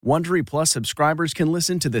Wondery Plus subscribers can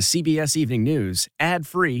listen to the CBS Evening News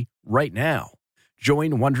ad-free right now.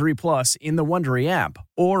 Join Wondery Plus in the Wondery app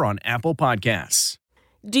or on Apple Podcasts.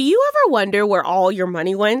 Do you ever wonder where all your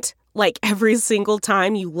money went? Like every single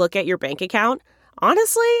time you look at your bank account?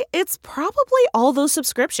 Honestly, it's probably all those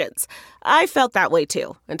subscriptions. I felt that way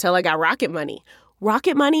too, until I got Rocket Money.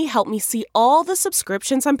 Rocket Money helped me see all the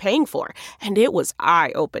subscriptions I'm paying for, and it was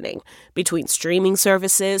eye-opening. Between streaming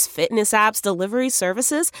services, fitness apps, delivery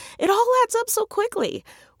services, it all adds up so quickly.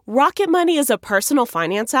 Rocket Money is a personal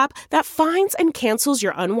finance app that finds and cancels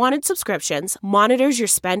your unwanted subscriptions, monitors your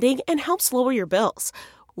spending, and helps lower your bills.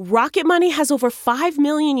 Rocket Money has over 5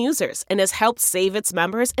 million users and has helped save its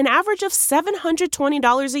members an average of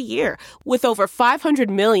 $720 a year, with over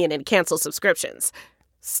 500 million in canceled subscriptions.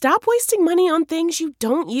 Stop wasting money on things you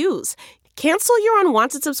don't use. Cancel your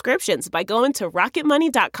unwanted subscriptions by going to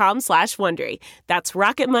rocketmoney.com/Wondery. That's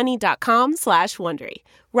rocketmoney.com/Wondery.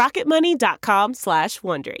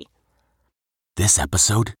 rocketmoney.com/Wondery. This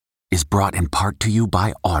episode is brought in part to you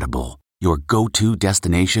by Audible, your go-to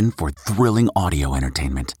destination for thrilling audio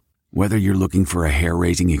entertainment. Whether you're looking for a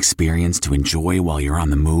hair-raising experience to enjoy while you're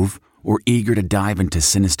on the move or eager to dive into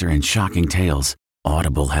sinister and shocking tales,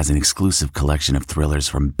 Audible has an exclusive collection of thrillers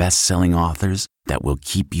from best-selling authors that will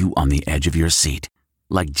keep you on the edge of your seat.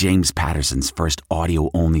 Like James Patterson's first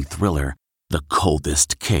audio-only thriller, The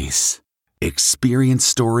Coldest Case. Experience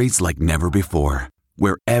stories like never before,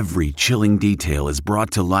 where every chilling detail is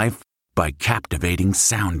brought to life by captivating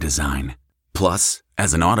sound design. Plus,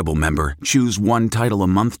 as an Audible member, choose one title a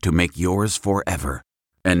month to make yours forever.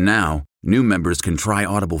 And now, new members can try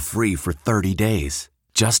Audible free for 30 days.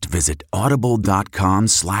 Just visit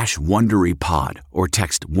audible.com/WonderyPod or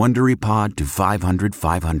text WonderyPod to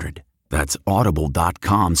 500-500. That's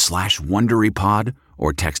audible.com/WonderyPod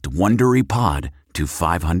or text WonderyPod to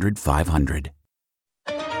 500-500.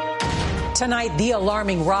 Tonight, the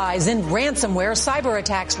alarming rise in ransomware cyber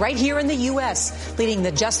attacks right here in the U.S., leading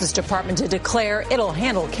the Justice Department to declare it'll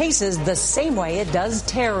handle cases the same way it does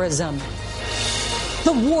terrorism.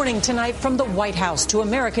 The warning tonight from the White House to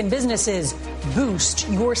American businesses: boost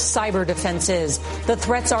your cyber defenses. The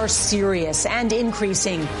threats are serious and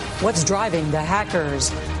increasing. What's driving the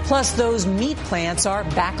hackers? Plus, those meat plants are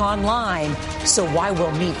back online. So why will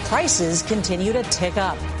meat prices continue to tick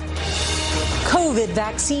up? COVID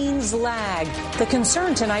vaccines lag. The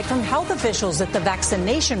concern tonight from health officials that the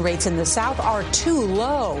vaccination rates in the South are too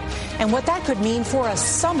low, and what that could mean for a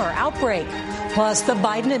summer outbreak. Plus, the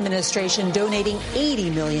Biden administration donating 80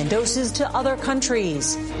 million doses to other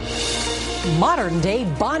countries. Modern-day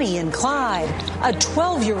Bonnie and Clyde. A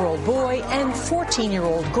 12-year-old boy and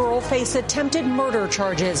 14-year-old girl face attempted murder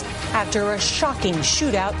charges after a shocking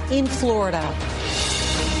shootout in Florida.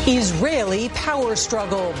 Israeli power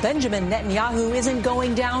struggle. Benjamin Netanyahu isn't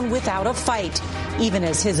going down without a fight, even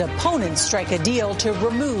as his opponents strike a deal to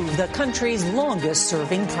remove the country's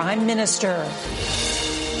longest-serving prime minister.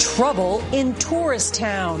 Trouble in tourist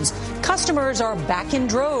towns. Customers are back in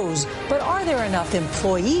droves, but are there enough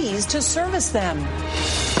employees to service them?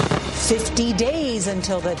 50 days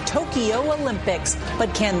until the Tokyo Olympics,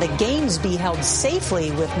 but can the games be held safely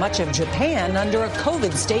with much of Japan under a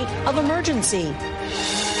COVID state of emergency?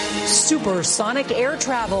 Supersonic air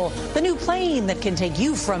travel, the new plane that can take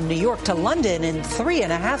you from New York to London in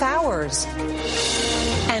 3.5 hours.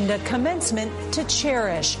 And a commencement to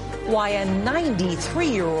cherish. Why a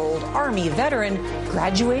 93-year-old Army veteran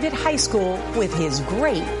graduated high school with his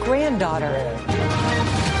great-granddaughter.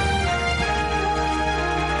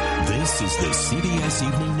 This is the CBS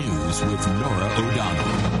Evening News with Norah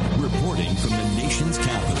O'Donnell, reporting from the nation's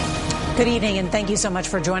capital. Good evening, and thank you so much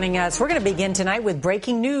for joining us. We're going to begin tonight with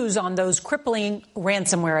breaking news on those crippling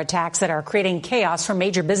ransomware attacks that are creating chaos for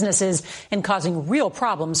major businesses and causing real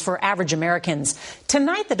problems for average Americans.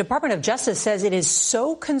 Tonight, the Department of Justice says it is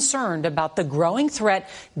so concerned about the growing threat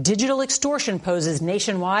digital extortion poses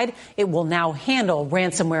nationwide, it will now handle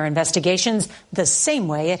ransomware investigations the same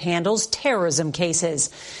way it handles terrorism cases.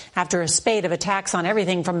 After a spate of attacks on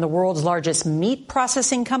everything from the world's largest meat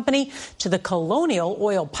processing company to the Colonial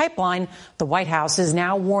Oil Pipeline, the White House is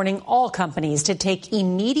now warning all companies to take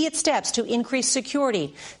immediate steps to increase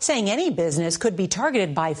security, saying any business could be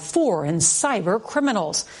targeted by foreign cyber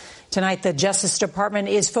criminals. Tonight, the Justice Department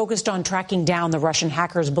is focused on tracking down the Russian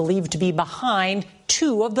hackers believed to be behind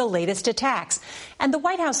two of the latest attacks. And the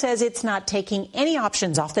White House says it's not taking any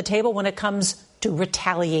options off the table when it comes to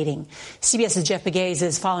retaliating. CBS's Jeff Pegues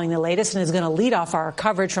is following the latest and is going to lead off our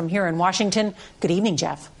coverage from here in Washington. Good evening,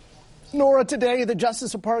 Jeff. Nora, today the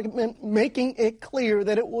Justice Department making it clear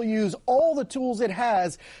that it will use all the tools it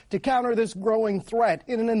has to counter this growing threat.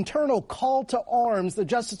 In an internal call to arms, the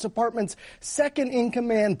Justice Department's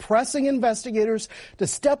second-in-command pressing investigators to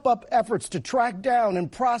step up efforts to track down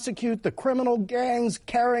and prosecute the criminal gangs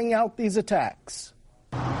carrying out these attacks.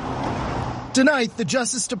 Tonight, the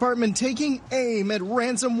Justice Department taking aim at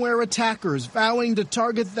ransomware attackers, vowing to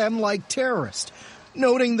target them like terrorists,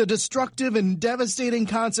 noting the destructive and devastating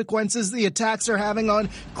consequences the attacks are having on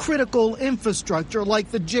critical infrastructure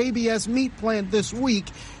like the JBS meat plant this week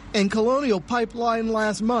and Colonial Pipeline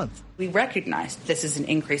last month. We recognize this is an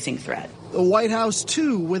increasing threat. The White House,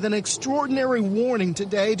 too, with an extraordinary warning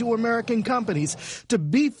today to American companies to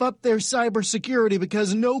beef up their cybersecurity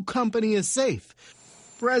because no company is safe.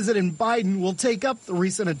 President Biden will take up the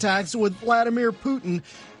recent attacks with Vladimir Putin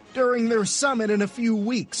during their summit in a few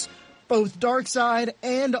weeks. Both DarkSide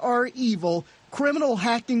and REvil, criminal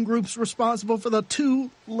hacking groups responsible for the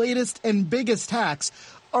two latest and biggest hacks,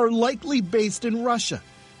 are likely based in Russia.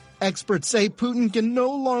 Experts say Putin can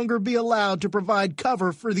no longer be allowed to provide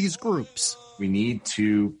cover for these groups. We need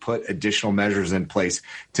to put additional measures in place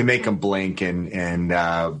to make them blink and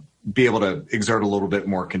be able to exert a little bit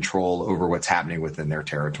more control over what's happening within their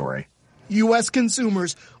territory. U.S.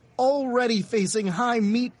 consumers already facing high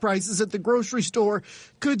meat prices at the grocery store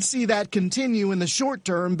could see that continue in the short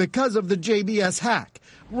term because of the JBS hack.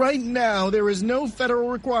 Right now, there is no federal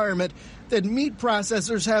requirement that meat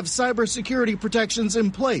processors have cybersecurity protections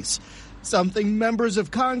in place, something members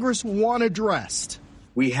of Congress want addressed.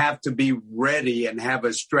 We have to be ready and have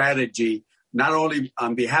a strategy, not only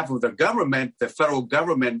on behalf of the government, the federal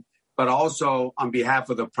government, but also on behalf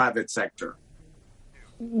of the private sector.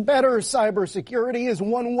 Better cybersecurity is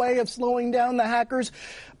one way of slowing down the hackers,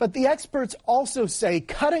 but the experts also say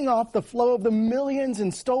cutting off the flow of the millions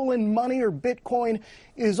in stolen money or Bitcoin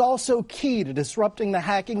is also key to disrupting the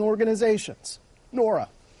hacking organizations. Nora.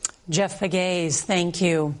 Jeff Pegues, thank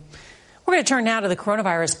you. We're going to turn now to the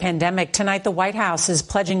coronavirus pandemic. Tonight, the White House is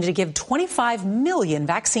pledging to give 25 million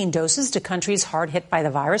vaccine doses to countries hard hit by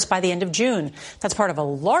the virus by the end of June. That's part of a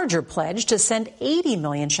larger pledge to send 80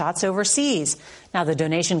 million shots overseas. Now, the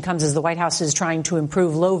donation comes as the White House is trying to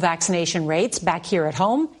improve low vaccination rates back here at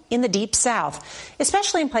home in the Deep South,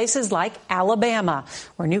 especially in places like Alabama,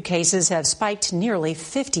 where new cases have spiked nearly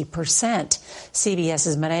 50%.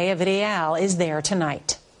 CBS's Maria Vidal is there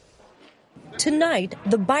tonight. Tonight,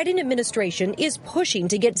 the Biden administration is pushing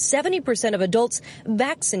to get 70% of adults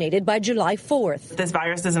vaccinated by July 4th. This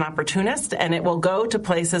virus is an opportunist, and it will go to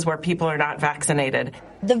places where people are not vaccinated.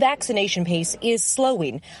 The vaccination pace is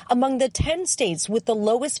slowing. Among the 10 states with the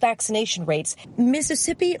lowest vaccination rates,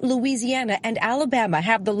 Mississippi, Louisiana, and Alabama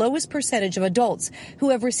have the lowest percentage of adults who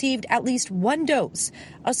have received at least one dose,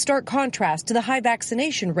 a stark contrast to the high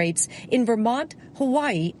vaccination rates in Vermont,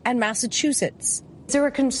 Hawaii, and Massachusetts. Is there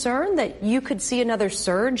a concern that you could see another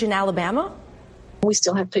surge in Alabama? We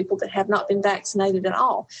still have people that have not been vaccinated at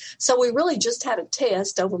all. So we really just had a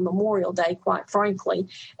test over Memorial Day, quite frankly.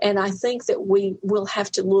 And I think that we will have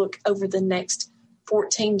to look over the next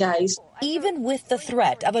 14 days. Even with the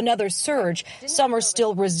threat of another surge, some are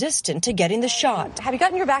still resistant to getting the shot. Have you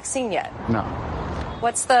gotten your vaccine yet? No.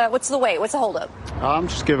 What's the wait? What's the holdup? I'm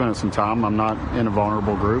just giving it some time. I'm not in a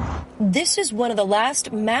vulnerable group. This is one of the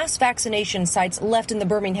last mass vaccination sites left in the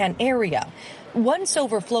Birmingham area. Once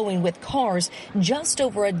overflowing with cars, just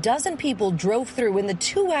over a dozen people drove through in the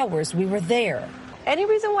 2 hours we were there. Any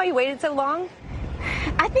reason why you waited so long?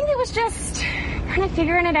 I think it was just kind of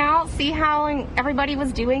figuring it out, see how everybody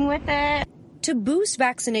was doing with it. To boost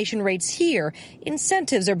vaccination rates here,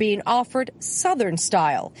 incentives are being offered Southern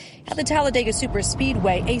style. At the Talladega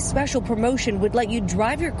Superspeedway, a special promotion would let you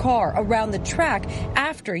drive your car around the track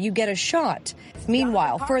after you get a shot.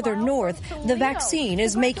 Meanwhile, further north, the vaccine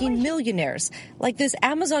is making millionaires, like this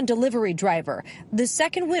Amazon delivery driver, the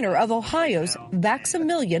second winner of Ohio's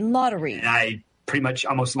Vax-A-Million lottery. I pretty much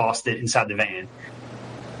almost lost it inside the van.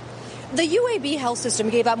 The UAB health system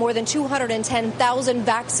gave out more than 210,000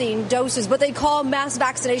 vaccine doses, but they call mass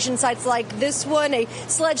vaccination sites like this one a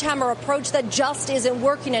sledgehammer approach that just isn't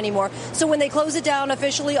working anymore. So when they close it down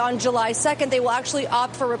officially on July 2nd, they will actually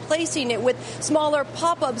opt for replacing it with smaller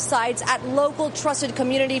pop-up sites at local trusted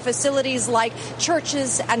community facilities like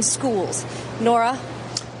churches and schools. Nora?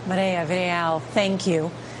 Maria Vidal, thank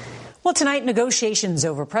you. Well, tonight, negotiations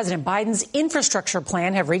over President Biden's infrastructure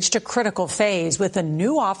plan have reached a critical phase with a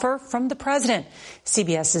new offer from the president.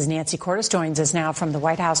 CBS's Nancy Cordes joins us now from the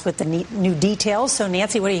White House with the new details. So,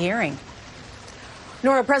 Nancy, what are you hearing?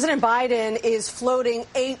 Nora, President Biden is floating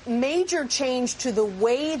a major change to the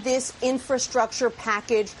way this infrastructure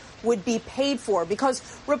package would be paid for because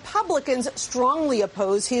Republicans strongly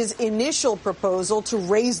oppose his initial proposal to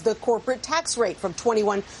raise the corporate tax rate from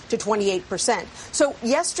 21 to 28%. So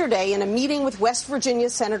yesterday, in a meeting with West Virginia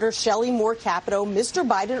Senator Shelley Moore Capito, Mr.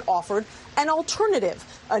 Biden offered an alternative,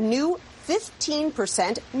 a new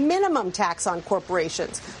 15% minimum tax on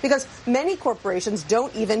corporations, because many corporations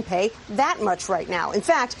don't even pay that much right now. In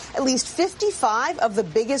fact, at least 55 of the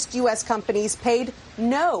biggest U.S. companies paid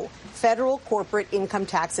no federal corporate income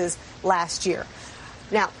taxes last year.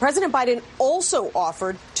 Now, President Biden also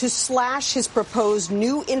offered to slash his proposed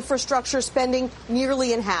new infrastructure spending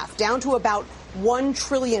nearly in half, down to about $1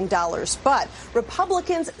 trillion. But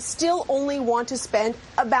Republicans still only want to spend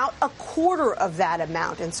about a quarter of that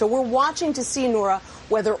amount. And so we're watching to see, Nora,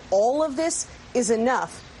 whether all of this is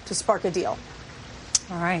enough to spark a deal.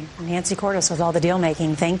 All right. Nancy Cordes with all the deal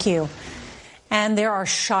making. Thank you. And there are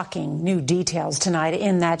shocking new details tonight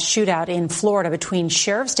in that shootout in Florida between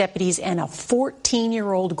sheriff's deputies and a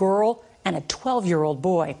 14-year-old girl and a 12-year-old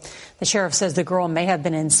boy. The sheriff says the girl may have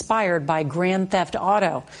been inspired by Grand Theft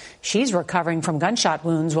Auto. She's recovering from gunshot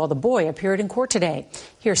wounds while the boy appeared in court today.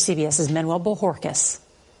 Here's CBS's Manuel Bojorquez.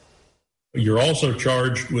 You're also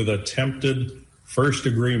charged with attempted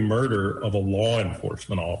first-degree murder of a law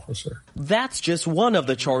enforcement officer. That's just one of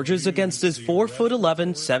the charges against this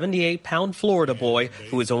 4'11", 78-pound Florida boy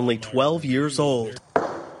who is only 12 years old.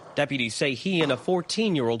 Deputies say he and a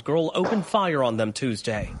 14-year-old girl opened fire on them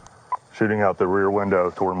Tuesday. Shooting out the rear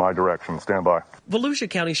window toward my direction. Stand by. Volusia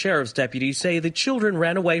County Sheriff's deputies say the children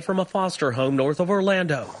ran away from a foster home north of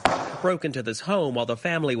Orlando, broke into this home while the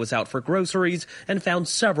family was out for groceries, and found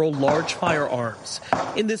several large firearms.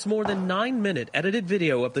 In this more than 9-minute edited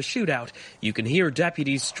video of the shootout, you can hear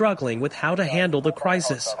deputies struggling with how to handle the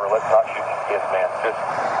crisis. Let's not shoot these kids, man.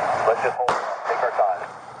 Let's just hold on. Take our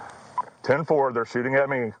time. 10-4, they're shooting at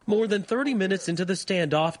me. More than 30 minutes into the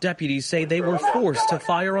standoff, deputies say they were forced to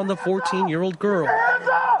fire on the 14-year-old girl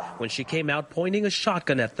when she came out pointing a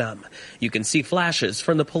shotgun at them. You can see flashes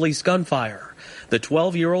from the police gunfire. The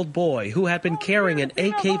 12-year-old boy, who had been carrying an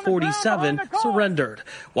AK-47, surrendered,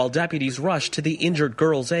 while deputies rushed to the injured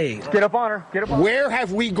girl's aid. Get up on her. Get up on her. Where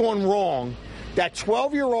have we gone wrong that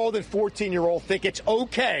 12-year-old and 14-year-old think it's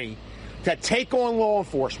okay to take on law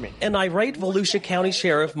enforcement? An irate Volusia County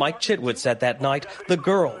Sheriff Mike Chitwood said that night the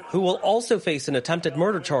girl, who will also face an attempted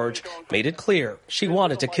murder charge, made it clear she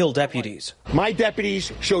wanted to kill deputies. My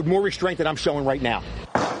deputies showed more restraint than I'm showing right now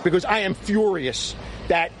because I am furious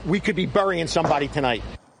that we could be burying somebody tonight.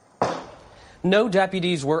 No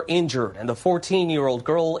deputies were injured, and the 14-year-old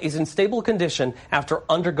girl is in stable condition after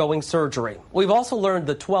undergoing surgery. We've also learned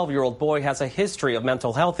the 12-year-old boy has a history of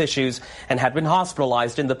mental health issues and had been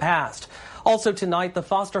hospitalized in the past. Also tonight, the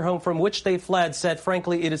foster home from which they fled said,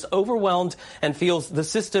 frankly, it is overwhelmed and feels the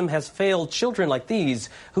system has failed children like these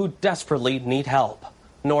who desperately need help.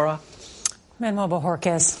 Nora? Manuel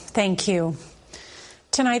Bojorquez, thank you.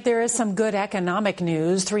 Tonight, there is some good economic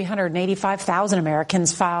news. 385,000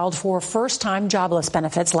 Americans filed for first-time jobless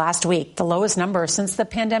benefits last week, the lowest number since the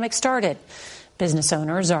pandemic started. Business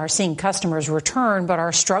owners are seeing customers return but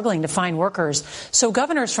are struggling to find workers. So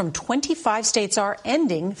governors from 25 states are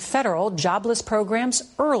ending federal jobless programs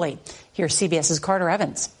early. Here's CBS's Carter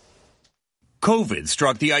Evans. COVID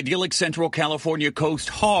struck the idyllic Central California coast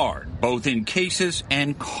hard, both in cases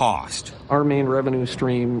and cost. Our main revenue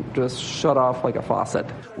stream just shut off like a faucet.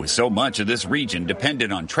 With so much of this region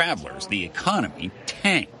dependent on travelers, the economy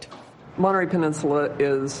tanked. Monterey Peninsula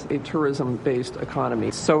is a tourism-based economy.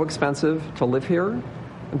 It's so expensive to live here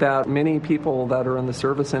that many people that are in the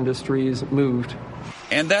service industries moved.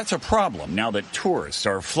 And that's a problem now that tourists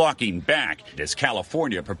are flocking back as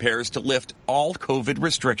California prepares to lift all COVID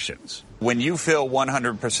restrictions. When you fill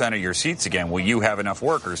 100% of your seats again, will you have enough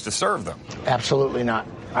workers to serve them? Absolutely not.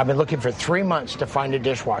 I've been looking for 3 months to find a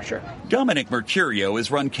dishwasher. Dominic Mercurio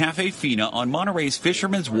has run Cafe Fina on Monterey's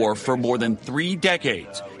Fisherman's Wharf for more than 3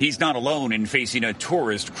 decades. He's not alone in facing a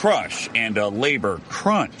tourist crush and a labor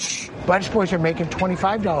crunch. Busboys are making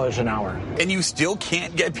 $25 an hour. And you still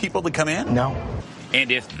can't get people to come in? No. And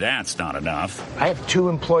if that's not enough, I have 2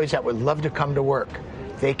 employees that would love to come to work.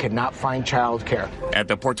 They could not find childcare. At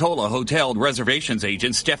the Portola Hotel, reservations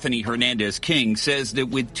agent Stephanie Hernandez-King says that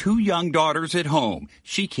with 2 young daughters at home,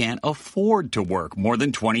 she can't afford to work more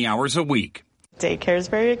than 20 hours a week. Daycare is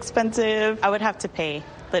very expensive. I would have to pay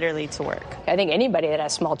literally to work. I think anybody that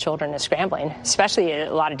has small children is scrambling, especially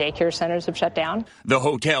a lot of daycare centers have shut down. The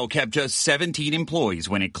hotel kept just 17 employees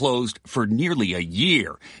when it closed for nearly a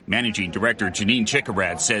year. Managing Director Janine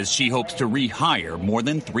Chickarad says she hopes to rehire more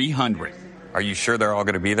than 300. Are you sure they're all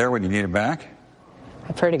going to be there when you need them back?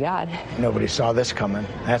 I pray to God. Nobody saw this coming,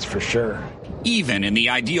 that's for sure. Even in the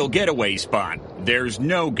ideal getaway spot, there's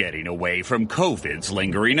no getting away from COVID's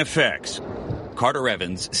lingering effects. Carter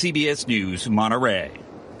Evans, CBS News, Monterey.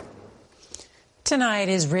 Tonight,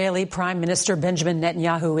 Israeli Prime Minister Benjamin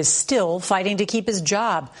Netanyahu is still fighting to keep his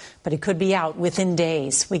job, but he could be out within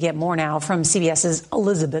days. We get more now from CBS's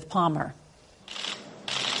Elizabeth Palmer.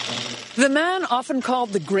 The man often called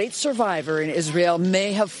the great survivor in Israel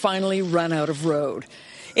may have finally run out of road.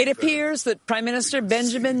 It appears that Prime Minister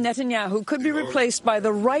Benjamin Netanyahu could be replaced by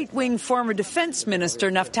the right-wing former defense minister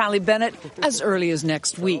Naftali Bennett as early as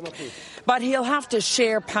next week. But he'll have to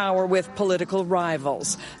share power with political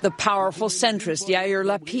rivals, the powerful centrist Yair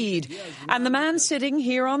Lapid, and the man sitting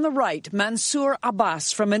here on the right, Mansour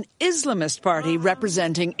Abbas, from an Islamist party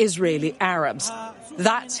representing Israeli Arabs.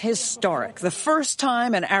 That's historic, the first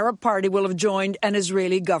time an Arab party will have joined an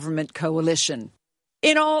Israeli government coalition.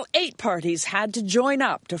 In all, 8 parties had to join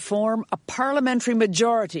up to form a parliamentary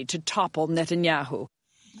majority to topple Netanyahu.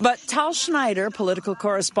 But Tal Schneider, political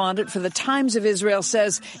correspondent for the Times of Israel,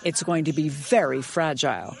 says it's going to be very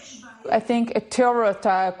fragile. I think a terror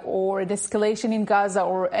attack or an escalation in Gaza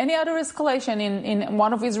or any other escalation in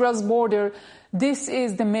one of Israel's border, this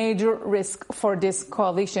is the major risk for this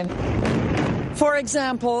coalition. For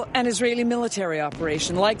example, an Israeli military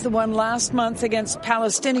operation like the one last month against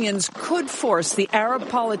Palestinians could force the Arab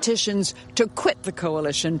politicians to quit the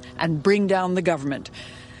coalition and bring down the government.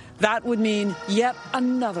 That would mean yet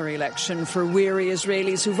another election for weary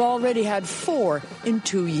Israelis who've already had 4 in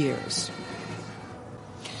 2 years.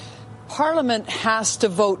 Parliament has to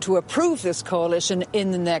vote to approve this coalition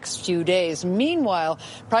in the next few days. Meanwhile,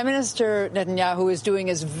 Prime Minister Netanyahu is doing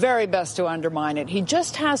his very best to undermine it. He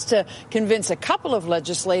just has to convince a couple of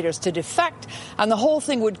legislators to defect, and the whole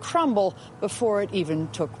thing would crumble before it even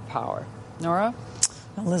took power. Nora?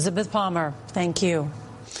 Elizabeth Palmer, thank you.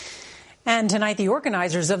 And tonight, the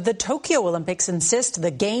organizers of the Tokyo Olympics insist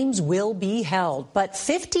the games will be held. But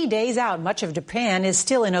 50 days out, much of Japan is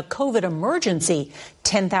still in a COVID emergency.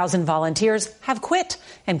 10,000 volunteers have quit,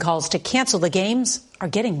 and calls to cancel the games are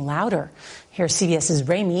getting louder. Here's CBS's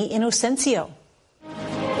Remy Inocencio.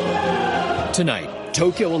 Tonight,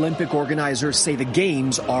 Tokyo Olympic organizers say the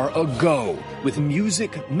games are a go, with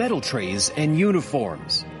music, medal trays, and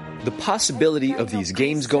uniforms. The possibility of these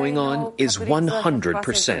games going on is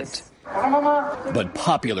 100%. But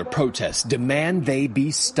popular protests demand they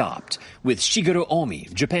be stopped, with Shigeru Omi,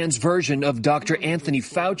 Japan's version of Dr. Anthony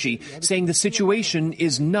Fauci, saying the situation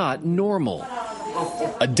is not normal.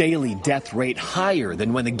 A daily death rate higher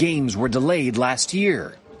than when the games were delayed last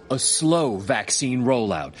year. A slow vaccine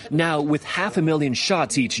rollout, now with 500,000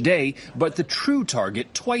 shots each day, but the true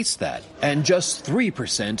target twice that. And just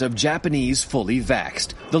 3% of Japanese fully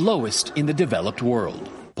vaxxed, the lowest in the developed world.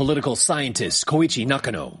 Political scientist Koichi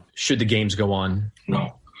Nakano. Should the games go on?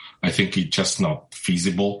 No. I think it's just not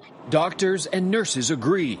feasible. Doctors and nurses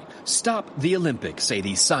agree. Stop the Olympics, say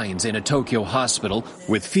these signs in a Tokyo hospital,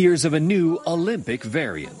 with fears of a new Olympic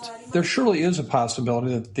variant. There surely is a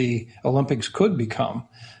possibility that the Olympics could become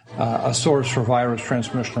a source for virus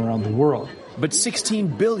transmission around the world. But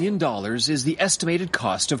 $16 billion is the estimated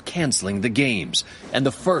cost of canceling the games. And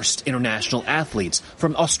the first international athletes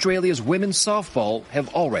from Australia's women's softball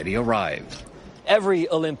have already arrived.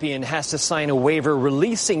 Every Olympian has to sign a waiver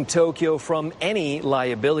releasing Tokyo from any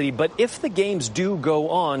liability. But if the games do go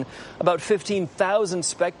on, about 15,000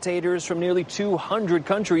 spectators from nearly 200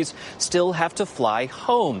 countries still have to fly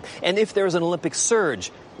home. And if there's an Olympic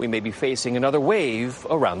surge, we may be facing another wave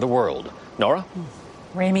around the world. Nora?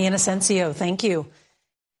 Remy Inocencio, thank you.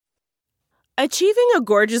 Achieving a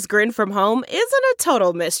gorgeous grin from home isn't a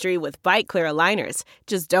total mystery with Byte Clear aligners.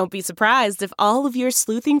 Just don't be surprised if all of your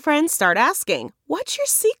sleuthing friends start asking, "What's your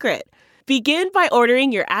secret?" Begin by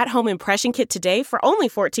ordering your at-home impression kit today for only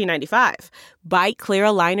 $14.95. Byte Clear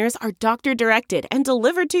aligners are doctor-directed and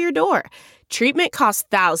delivered to your door. Treatment costs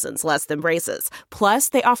thousands less than braces. Plus,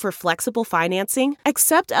 they offer flexible financing,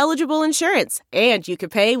 accept eligible insurance, and you can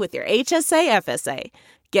pay with your HSA FSA.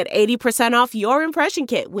 Get 80% off your impression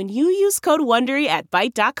kit when you use code WONDERY at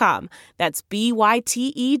Byte.com. That's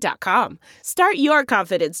BYTE.com. Start your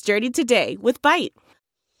confidence journey today with Byte.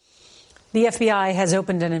 The FBI has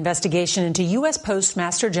opened an investigation into U.S.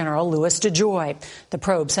 Postmaster General Louis DeJoy. The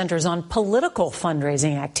probe centers on political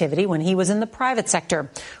fundraising activity when he was in the private sector.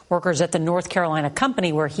 Workers at the North Carolina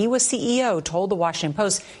company where he was CEO told the Washington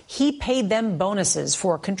Post he paid them bonuses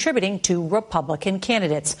for contributing to Republican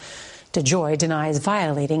candidates. DeJoy denies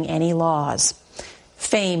violating any laws.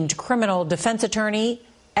 Famed criminal defense attorney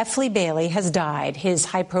F. Lee Bailey has died. His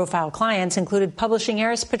high-profile clients included publishing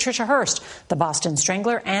heiress Patricia Hearst, the Boston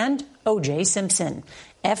Strangler, and O.J. Simpson.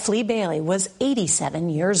 F. Lee Bailey was 87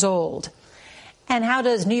 years old. And how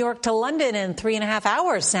does New York to London in 3.5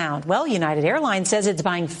 hours sound? Well, United Airlines says it's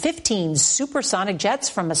buying 15 supersonic jets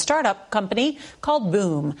from a startup company called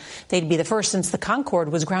Boom. They'd be the first since the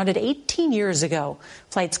Concorde was grounded 18 years ago.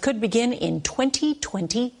 Flights could begin in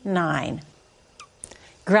 2029.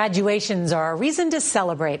 Graduations are a reason to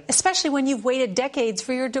celebrate, especially when you've waited decades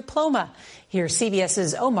for your diploma. Here's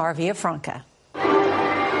CBS's Omar Villafranca.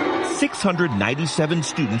 697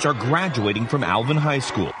 students are graduating from Alvin High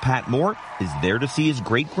School. Pat Moore is there to see his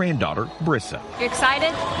great-granddaughter, Brissa. You excited?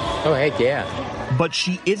 Oh, heck yeah. But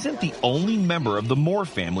she isn't the only member of the Moore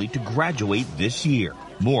family to graduate this year.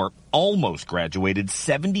 Moore almost graduated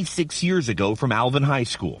 76 years ago from Alvin High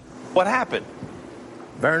School. What happened?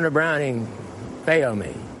 Werner Browning failed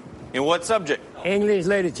me. In what subject? English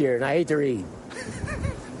literature, and I hate to read.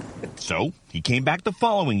 So he came back the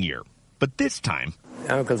following year, but this time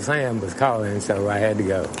Uncle Sam was calling, so I had to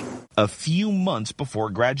go. A few months before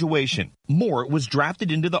graduation, Moore was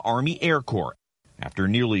drafted into the Army Air Corps. After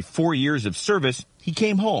nearly 4 years of service, he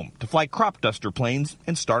came home to fly crop duster planes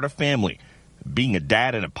and start a family. Being a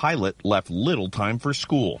dad and a pilot left little time for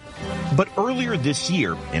school. But earlier this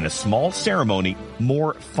year, in a small ceremony,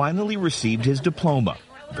 Moore finally received his diploma,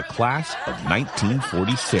 the class of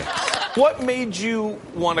 1946. What made you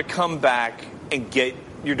want to come back and get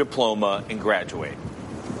your diploma and graduate?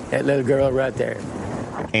 That little girl right there.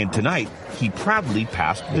 And tonight, he proudly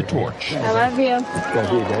passed the torch. I love you.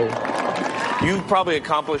 Love you, baby. You've probably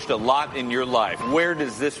accomplished a lot in your life. Where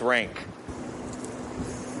does this rank?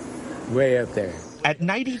 Way up there. At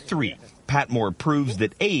 93, Pat Moore proves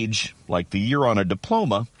that age, like the year on a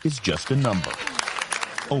diploma, is just a number.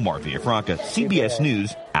 Omar Villafranca, CBS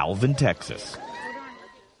News, Alvin, Texas.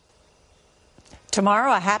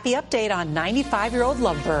 Tomorrow, a happy update on 95-year-old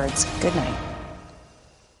lovebirds. Good night.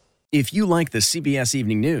 If you like the CBS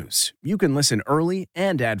Evening News, you can listen early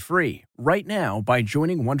and ad-free right now by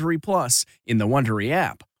joining Wondery Plus in the Wondery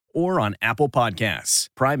app or on Apple Podcasts.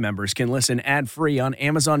 Prime members can listen ad-free on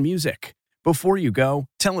Amazon Music. Before you go,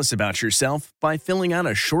 tell us about yourself by filling out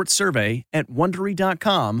a short survey at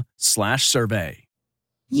Wondery.com/survey.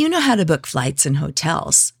 You know how to book flights and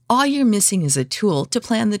hotels. All you're missing is a tool to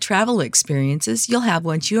plan the travel experiences you'll have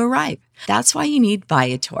once you arrive. That's why you need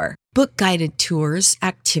Viator. Book guided tours,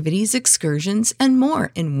 activities, excursions, and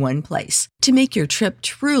more in one place to make your trip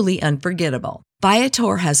truly unforgettable.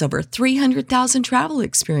 Viator has over 300,000 travel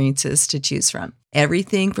experiences to choose from.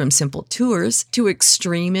 Everything from simple tours to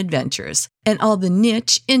extreme adventures and all the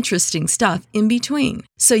niche, interesting stuff in between.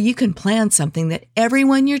 So you can plan something that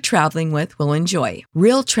everyone you're traveling with will enjoy.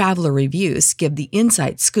 Real traveler reviews give the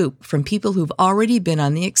inside scoop from people who've already been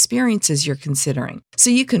on the experiences you're considering. So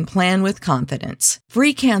you can plan with confidence.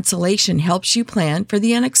 Free cancellation helps you plan for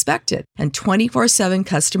the unexpected. And 24/7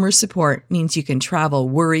 customer support means you can travel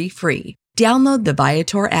worry-free. Download the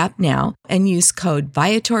Viator app now and use code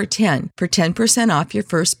Viator10 for 10% off your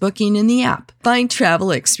first booking in the app. Find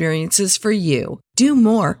travel experiences for you. Do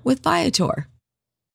more with Viator.